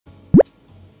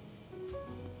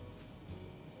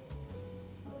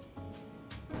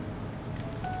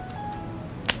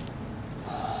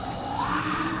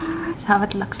That's how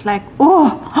it looks like.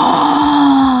 Oh,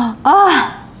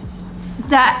 oh,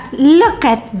 look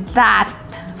at that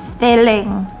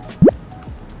filling.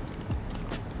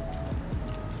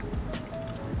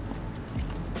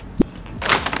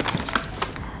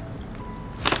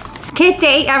 Good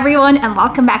day everyone, and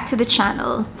welcome back to the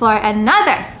channel for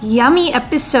another yummy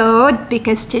episode,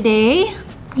 because today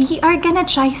we are gonna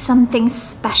try something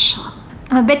special.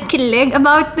 I'm a bit kilig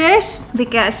about this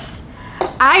because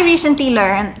I recently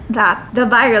learned that the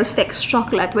viral fix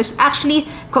chocolate was actually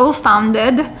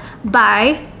co-founded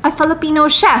by a Filipino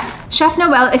chef. Chef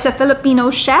Noel is a Filipino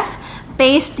chef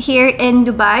based here in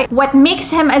Dubai. What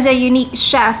makes him as a unique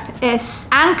chef is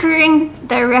anchoring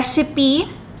the recipe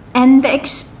and the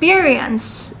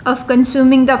experience of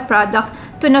consuming the product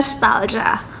to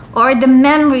nostalgia or the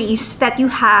memories that you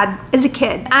had as a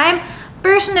kid. I'm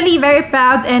personally very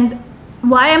proud, and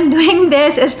why I'm doing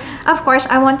this is, of course,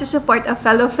 I want to support a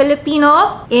fellow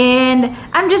Filipino, and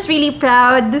I'm just really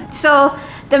proud. So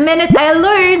the minute I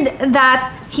learned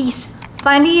that he's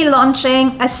finally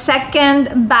launching a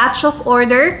second batch of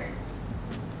order,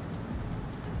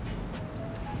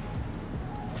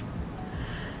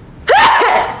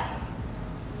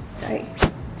 sorry,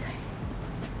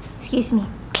 excuse me.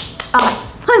 Okay,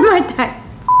 one more time.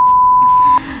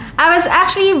 I was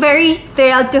actually very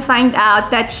thrilled to find out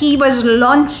that he was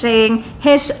launching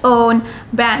his own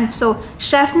brand. So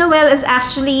Chef Noel is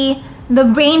actually the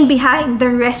brain behind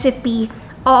the recipe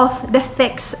of the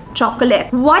Fix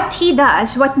chocolate. What he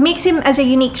does, what makes him as a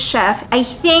unique chef, I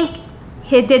think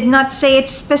he did not say it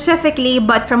specifically,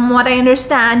 but from what I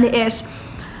understand is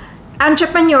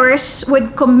entrepreneurs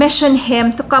would commission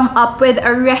him to come up with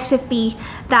a recipe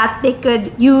that they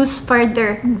could use for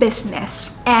their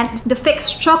business. And the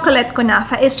Fix chocolate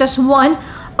kunafa is just one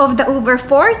of the over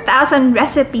 4,000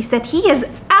 recipes that he has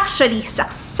actually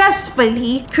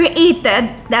successfully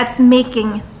created that's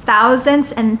making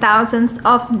thousands and thousands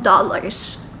of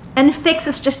dollars. And Fix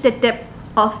is just the tip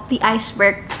of the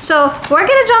iceberg. So we're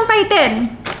gonna jump right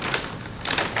in.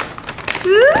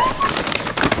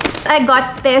 I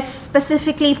got this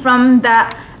specifically from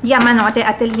the Yamanote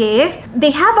Atelier. They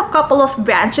have a couple of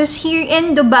branches here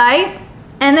in Dubai.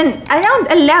 And then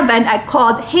around 11, I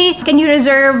called, hey, can you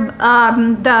reserve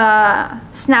the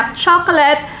Snaap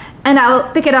chocolate? And I'll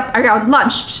pick it up around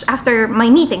lunch, just after my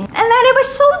meeting. And then it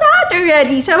was sold out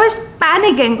already. So I was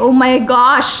panicking, oh my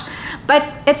gosh. But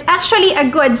it's actually a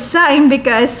good sign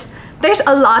because there's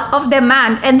a lot of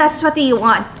demand, and that's what we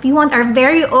want. We want our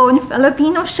very own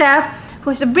Filipino chef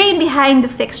who's the brain behind the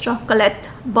Fix chocolate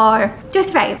bar to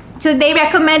thrive. So they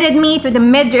recommended me to the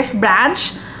Midriff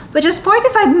branch, which is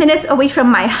 45 minutes away from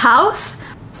my house.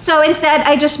 So instead,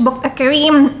 I just booked a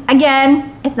Kareem.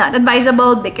 Again, it's not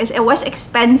advisable because it was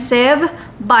expensive,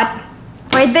 but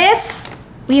for this,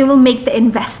 we will make the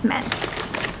investment.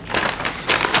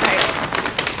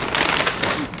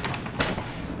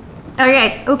 All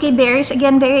right, okay, bears,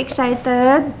 again, very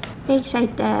excited. Very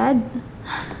excited.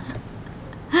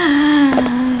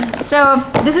 So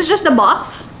this is just the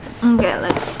box. Okay,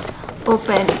 let's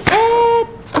open it.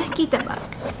 Kita ba?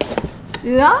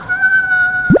 Yeah.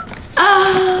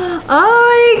 Oh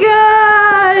my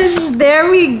gosh,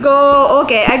 there we go.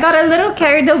 Okay, I got a little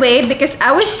carried away because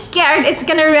I was scared it's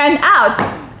gonna run out,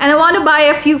 and I want to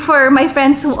buy a few for my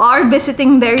friends who are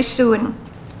visiting very soon.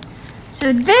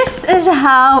 So this is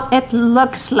how it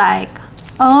looks like.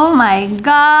 Oh my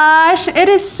gosh, it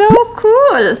is so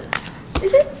cool.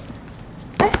 Is it?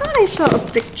 I thought I saw a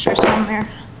picture somewhere.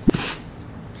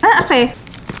 Ah, okay.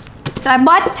 So I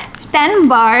bought 10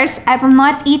 bars. I will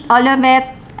not eat all of it.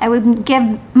 I will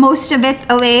give most of it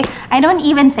away. I don't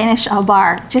even finish a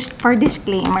bar, just for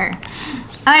disclaimer.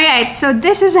 Alright, so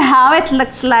this is how it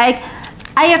looks like.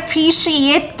 I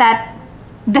appreciate that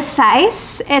the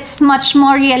size, it's much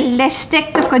more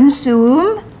realistic to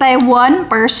consume by one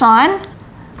person.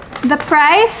 The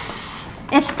price,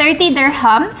 it's 30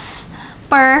 dirhams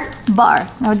per bar.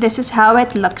 Now this is how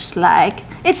it looks like.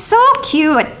 It's so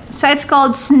cute. So it's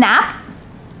called Snaap.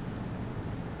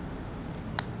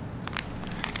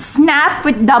 Snaap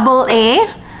with double A.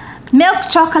 Milk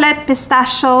chocolate,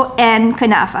 pistachio, and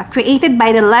kunafa. Created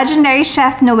by the legendary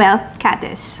chef Noel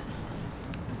Cates.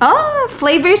 Oh,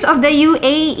 flavors of the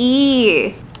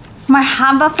UAE.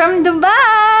 Marhaba from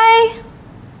Dubai.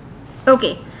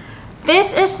 Okay,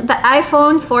 this is the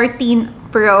iPhone 14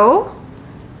 Pro.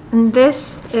 And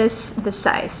this is the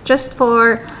size. Just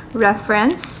for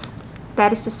reference,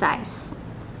 that is the size.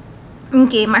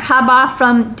 Okay, marhaba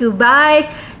from Dubai.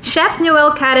 Chef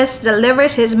Noel Cates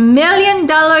delivers his $1 million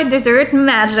dessert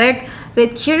magic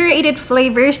with curated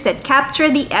flavors that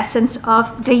capture the essence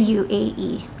of the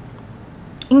UAE.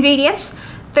 Ingredients: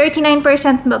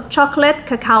 39% milk chocolate,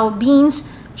 cacao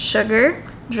beans, sugar,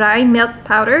 dry milk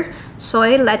powder,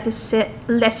 soy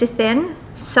lecithin,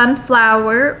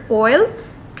 sunflower oil,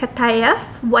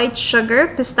 katayaf, white sugar,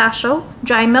 pistachio,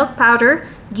 dry milk powder,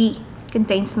 ghee.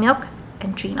 Contains milk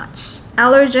and tree nuts.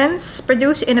 Allergens,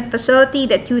 produced in a facility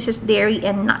that uses dairy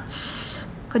and nuts.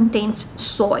 Contains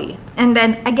soy. And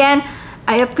then again,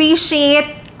 I appreciate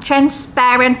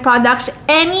transparent products.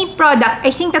 Any product,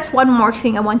 I think that's one more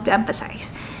thing I want to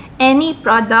emphasize. Any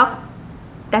product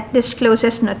that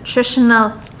discloses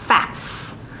nutritional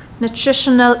facts,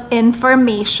 nutritional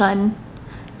information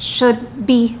should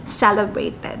be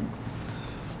celebrated.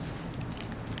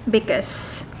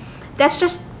 Because that's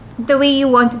just the way you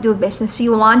want to do business.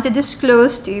 You want to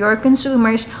disclose to your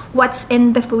consumers what's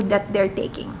in the food that they're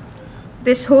taking.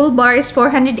 This whole bar is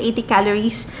 480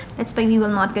 calories. That's why we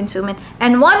will not consume it.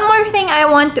 And one more thing I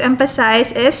want to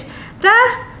emphasize is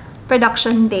the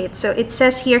production date. So it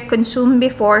says here, consumed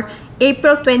before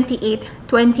April 28,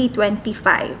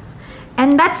 2025.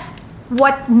 And that's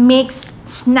what makes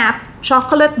Snaap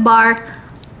chocolate bar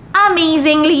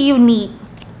amazingly unique,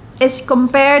 is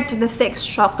compared to the fixed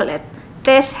chocolate.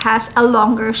 This has a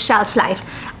longer shelf life.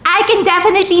 I can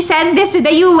definitely send this to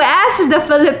the US, the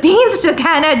Philippines, to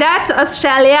Canada, to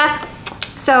Australia.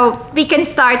 So we can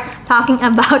start talking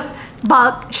about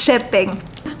bulk shipping.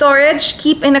 Storage,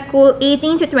 keep in a cool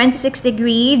 18 to 26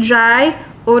 degree, dry,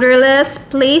 odorless,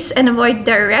 place and avoid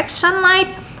direct sunlight.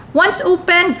 Once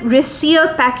opened,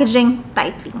 reseal packaging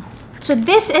tightly. So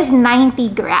this is 90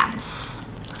 grams.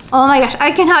 Oh my gosh,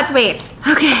 I cannot wait.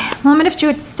 Okay, moment of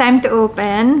truth, it's time to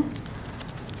open.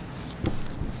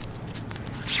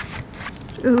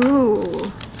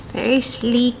 Ooh, very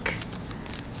sleek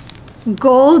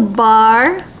gold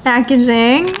bar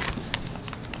packaging.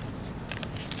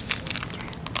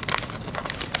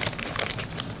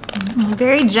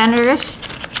 Very generous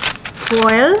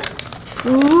foil.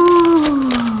 Ooh.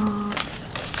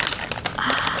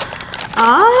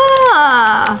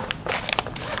 Ah,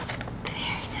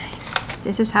 very nice.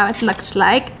 This is how it looks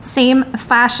like. Same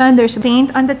fashion, there's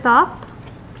paint on the top.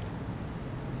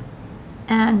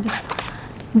 And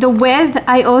the width,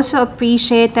 I also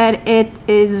appreciate that it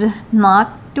is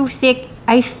not too thick.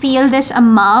 I feel this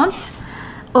amount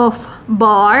of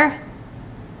bar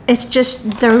is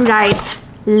just the right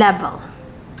level.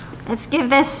 Let's give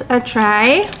this a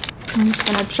try. I'm just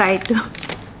gonna try to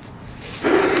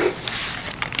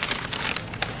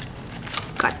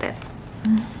cut it.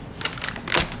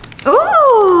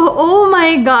 Oh, oh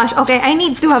my gosh. Okay,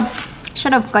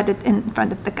 should have cut it in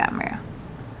front of the camera.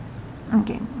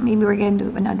 Okay, maybe we're gonna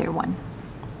do another one.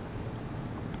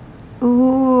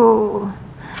 Ooh.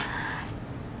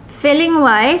 Filling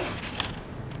wise,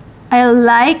 I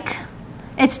like,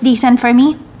 it's decent for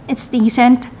me. It's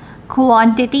decent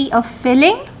quantity of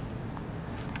filling.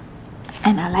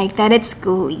 And I like that it's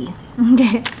gooey.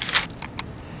 Okay.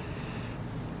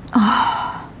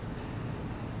 Oh,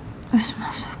 it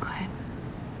smells so good.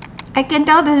 I can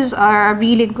tell this is a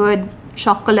really good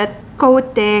chocolate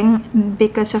coating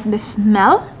because of the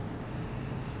smell.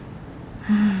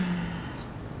 And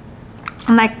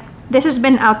like, this has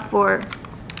been out for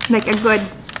like a good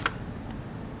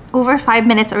over 5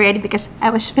 minutes already because I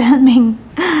was filming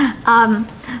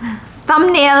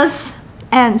thumbnails,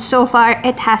 and so far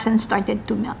it hasn't started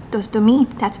to melt. Those, to me,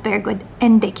 that's very good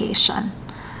indication.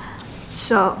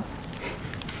 So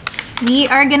we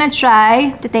are gonna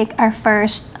try to take our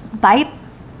first bite.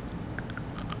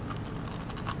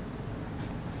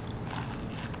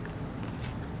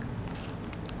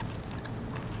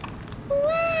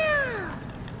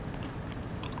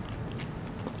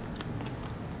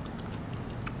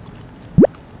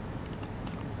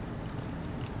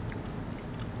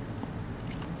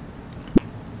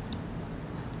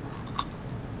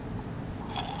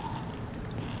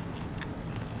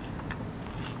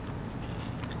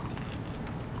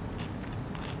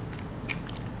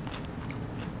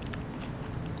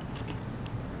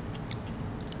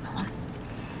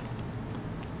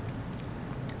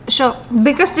 So,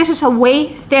 because this is a way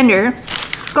thinner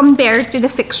compared to the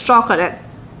fixed chocolate,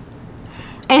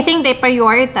 I think they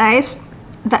prioritized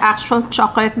the actual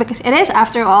chocolate because it is,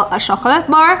 after all, a chocolate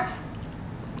bar.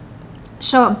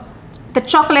 So, the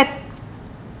chocolate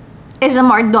is a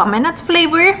more dominant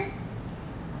flavor,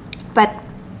 but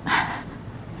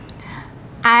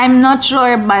I'm not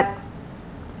sure, but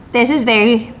this is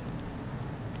the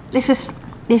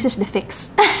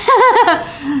fix.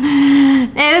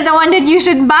 This is the one that you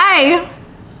should buy.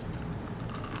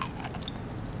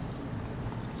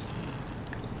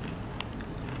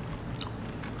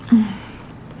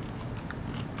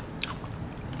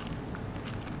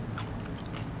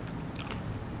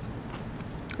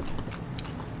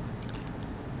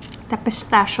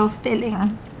 pistachio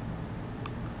filling.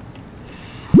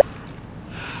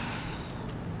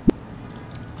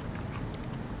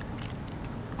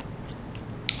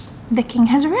 The king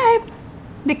has arrived.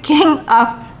 The king of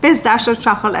pistachio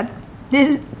chocolate.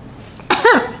 This is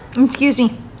excuse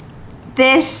me.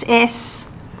 This is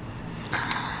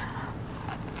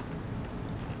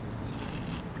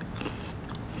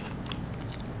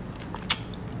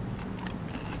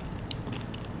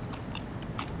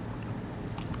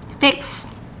fix.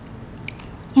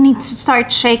 You need to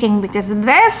start shaking because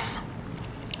this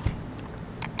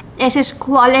is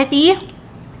quality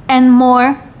and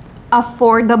more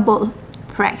affordable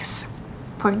price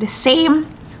for the same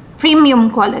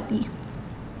premium quality.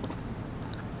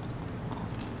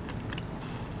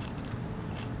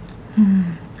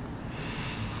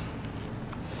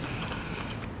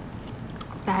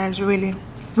 That is really,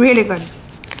 really good.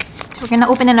 So we're gonna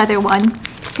open another one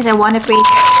because I want to break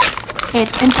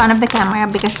it in front of the camera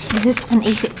because this is an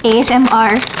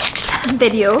ASMR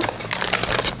video.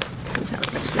 That's how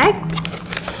it looks like.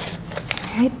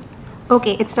 Alright.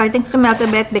 Okay, it's starting to melt a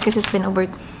bit because it's been over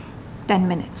 10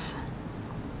 minutes.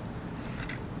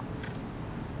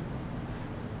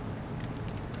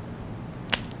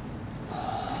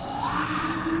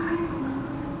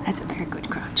 That's a very good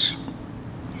crunch.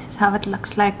 This is how it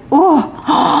looks like. Oh!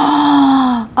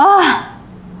 Oh!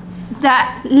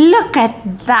 That, look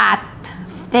at that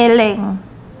filling.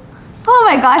 Oh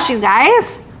my gosh, you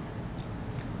guys.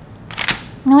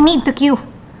 No need to queue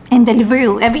in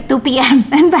Deliveroo every 2 p.m.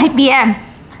 and 5 p.m.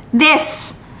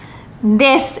 This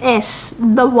is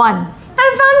the one.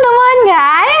 I found the one,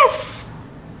 guys.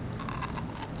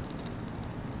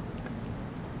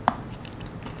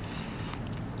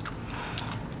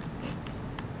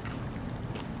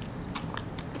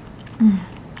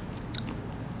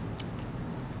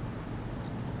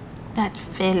 That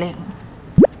filling.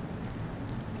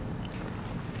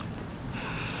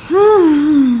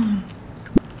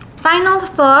 Final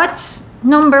thoughts.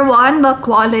 Number one, the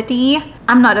quality.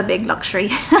 I'm not a big luxury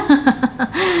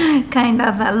kind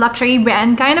of a luxury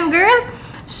brand kind of girl.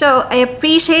 So I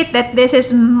appreciate that this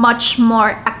is much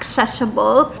more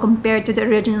accessible compared to the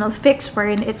original fix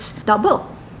wherein it's double.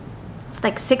 It's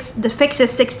like the fix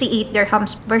is 68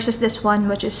 dirhams versus this one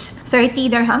which is 30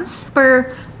 dirhams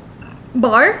per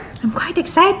bar. I'm quite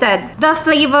excited. The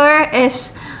flavor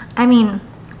is, I mean,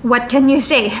 what can you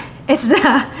say? It's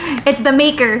the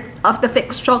maker of the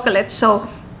fixed chocolate, so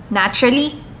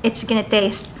naturally it's gonna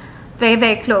taste very,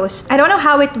 very close. I don't know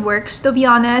how it works, to be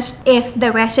honest, if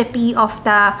the recipe of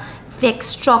the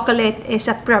fixed chocolate is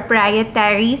a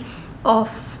proprietary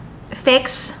of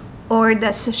Fix or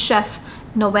the Chef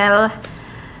Noel.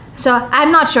 So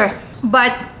I'm not sure,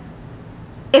 but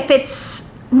if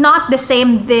it's not the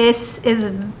same, this is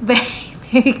very,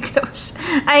 very close.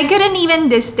 I couldn't even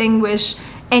distinguish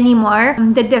anymore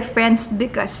the difference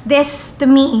because this to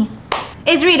me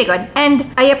is really good.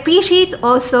 And I appreciate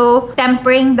also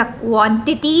tempering the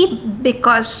quantity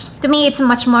because to me it's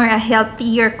much more a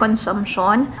healthier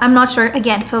consumption. I'm not sure,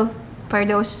 again, for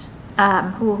those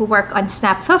who work on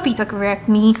Snaap, feel free to correct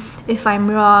me if I'm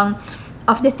wrong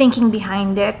of the thinking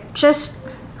behind it. Just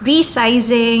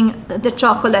resizing the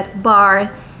chocolate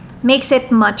bar makes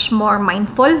it much more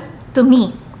mindful to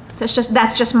me. So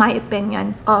that's just my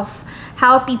opinion of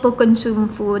how people consume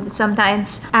food.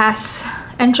 Sometimes as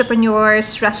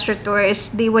entrepreneurs,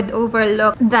 restaurateurs, they would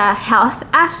overlook the health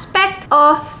aspect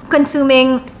of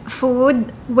consuming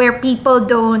food where people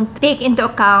don't take into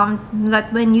account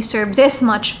that when you serve this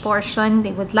much portion,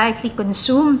 they would likely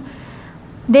consume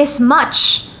this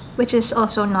much, which is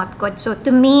also not good. So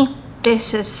to me,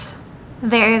 this is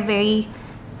very, very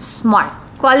smart.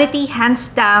 Quality, hands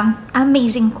down,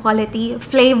 amazing quality.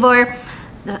 Flavor,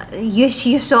 you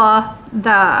saw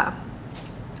the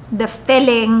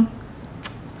filling.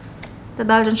 The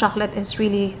Belgian chocolate is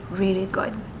really, really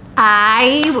good.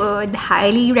 I would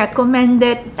highly recommend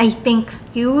it. I think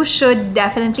you should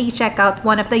definitely check out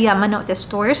one of the Yamanote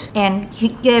stores and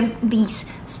give these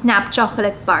Snaap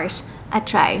chocolate bars a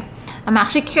try. I'm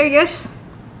actually curious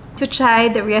to try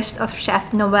the rest of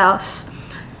Chef Noel's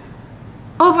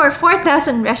over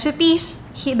 4,000 recipes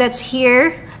that's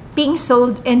here being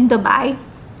sold in Dubai.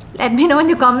 Let me know in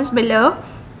the comments below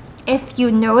if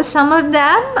you know some of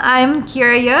them. I'm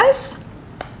curious.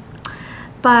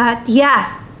 But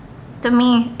yeah, to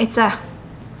me, it's a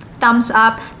thumbs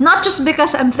up. Not just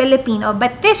because I'm Filipino,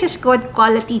 but this is good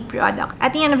quality product.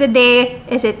 At the end of the day,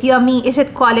 is it yummy? Is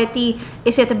it quality?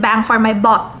 Is it a bang for my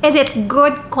buck? Is it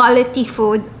good quality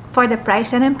food for the price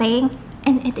that I'm paying?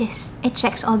 And it is. It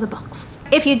checks all the boxes.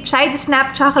 If you tried the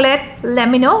Snaap chocolate, let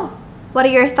me know. what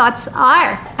your thoughts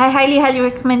are. I highly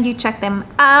recommend you check them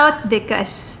out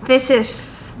because this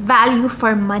is value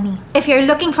for money. If you're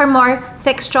looking for more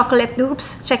fixed chocolate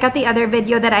dupes, check out the other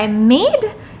video that I made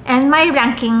and my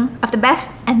ranking of the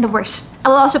best and the worst. I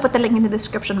will also put the link in the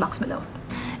description box below.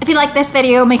 If you like this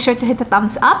video, make sure to hit the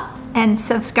thumbs up and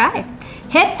subscribe.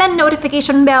 Hit the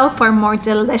notification bell for more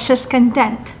delicious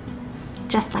content,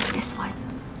 just like this one.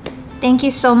 Thank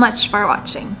you so much for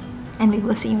watching, and we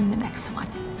will see you in the next one.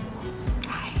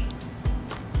 Bye.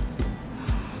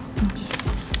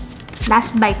 Okay.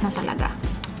 Last bite na talaga.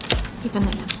 Ito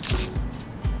na lang.